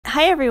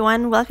Hi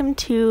everyone, welcome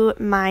to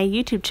my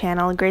YouTube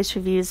channel, Grace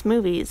Reviews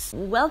Movies.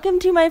 Welcome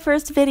to my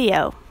first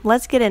video.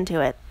 Let's get into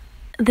it.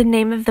 The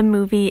name of the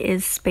movie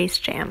is Space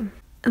Jam.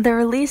 The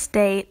release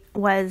date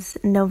was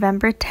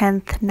November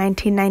 10th,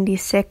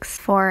 1996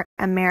 for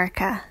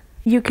America.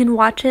 You can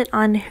watch it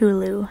on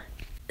Hulu.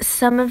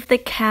 Some of the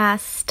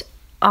cast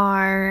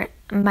are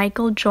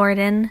Michael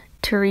Jordan,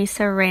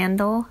 Teresa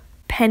Randall,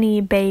 Penny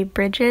Bay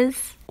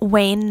Bridges,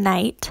 Wayne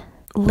Knight,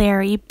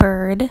 Larry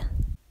Bird,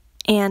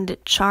 and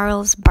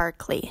Charles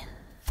Barkley.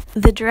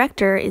 The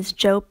director is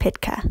Joe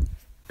Pytka.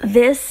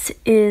 This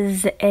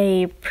is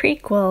a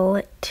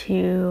prequel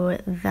to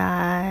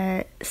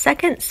the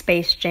second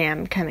Space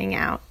Jam coming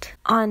out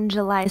on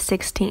July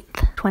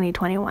 16th,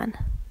 2021.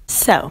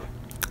 So,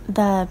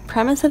 the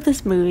premise of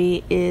this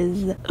movie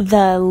is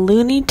the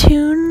Looney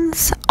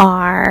Tunes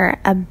are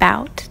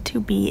about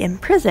to be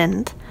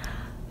imprisoned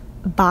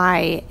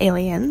by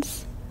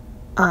aliens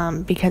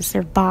because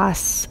their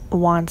boss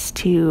wants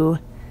to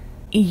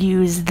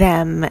use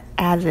them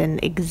as an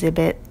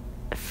exhibit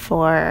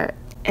for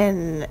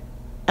an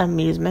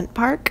amusement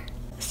park.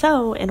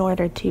 So, in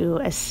order to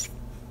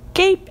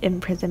escape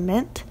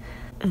imprisonment,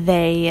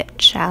 they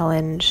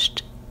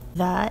challenged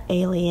the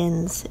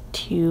aliens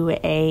to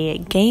a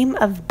game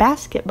of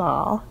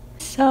basketball.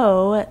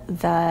 So,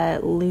 the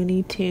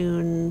Looney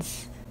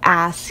Tunes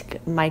ask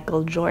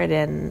Michael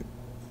Jordan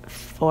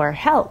for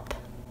help.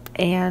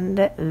 And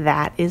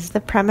that is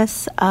the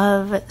premise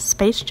of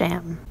Space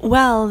Jam.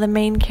 Well, the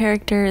main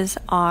characters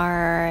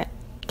are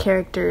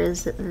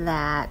characters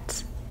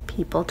that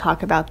people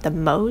talk about the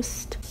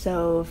most.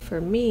 So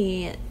for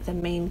me, the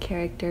main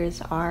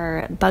characters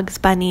are Bugs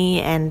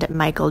Bunny and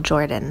Michael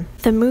Jordan.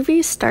 The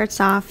movie starts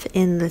off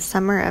in the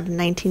summer of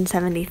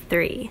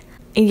 1973.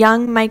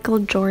 Young Michael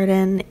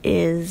Jordan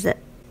is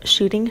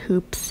shooting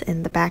hoops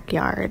in the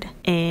backyard,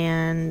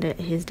 and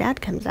his dad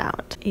comes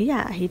out.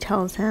 Yeah, he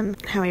tells him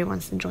how he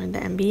wants to join the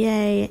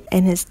NBA,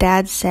 and his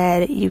dad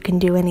said, "You can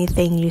do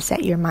anything you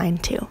set your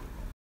mind to."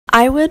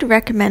 I would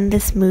recommend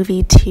this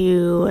movie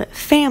to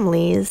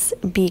families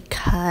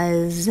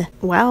because,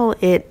 well,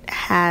 it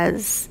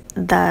has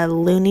the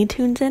Looney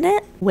Tunes in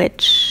it,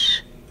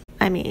 which,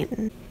 I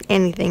mean,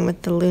 anything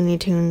with the Looney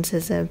Tunes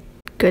is a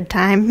good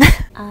time.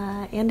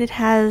 And it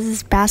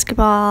has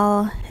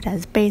basketball, it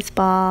has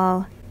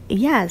baseball.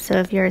 Yeah, so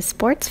if you're a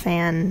sports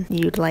fan,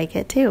 you'd like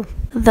it too.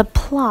 The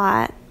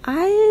plot,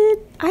 I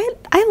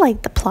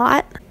liked the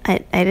plot. I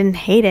didn't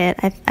hate it.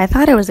 I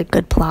thought it was a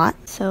good plot.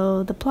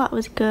 So the plot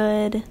was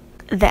good.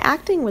 The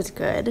acting was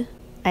good.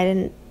 I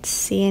didn't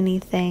see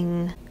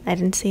anything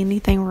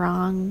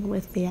wrong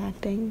with the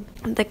acting.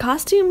 The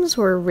costumes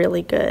were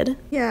really good.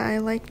 Yeah, I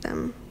liked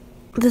them.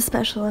 The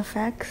special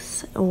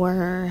effects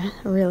were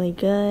really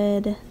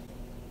good.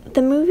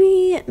 The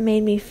movie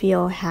made me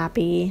feel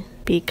happy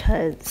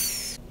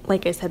because,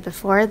 like I said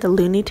before, the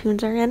Looney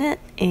Tunes are in it,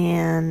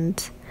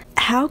 and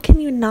how can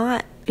you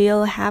not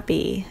feel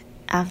happy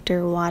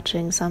after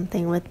watching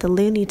something with the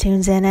Looney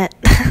Tunes in it?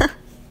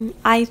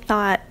 I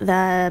thought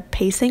the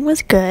pacing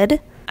was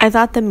good. I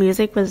thought the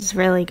music was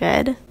really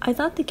good. I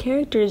thought the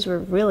characters were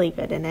really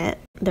good in it.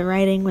 The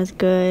writing was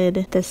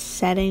good. The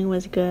setting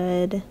was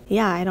good.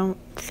 Yeah, I don't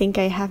think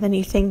I have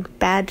anything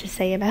bad to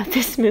say about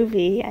this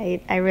movie.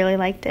 I really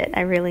liked it.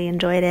 I really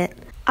enjoyed it.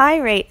 I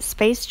rate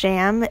Space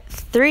Jam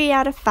 3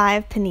 out of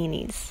 5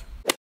 paninis.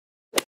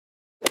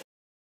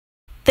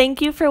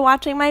 Thank you for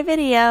watching my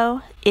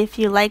video. If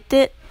you liked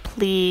it,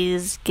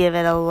 please give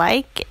it a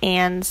like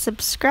and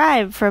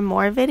subscribe for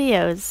more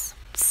videos.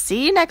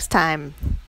 See you next time.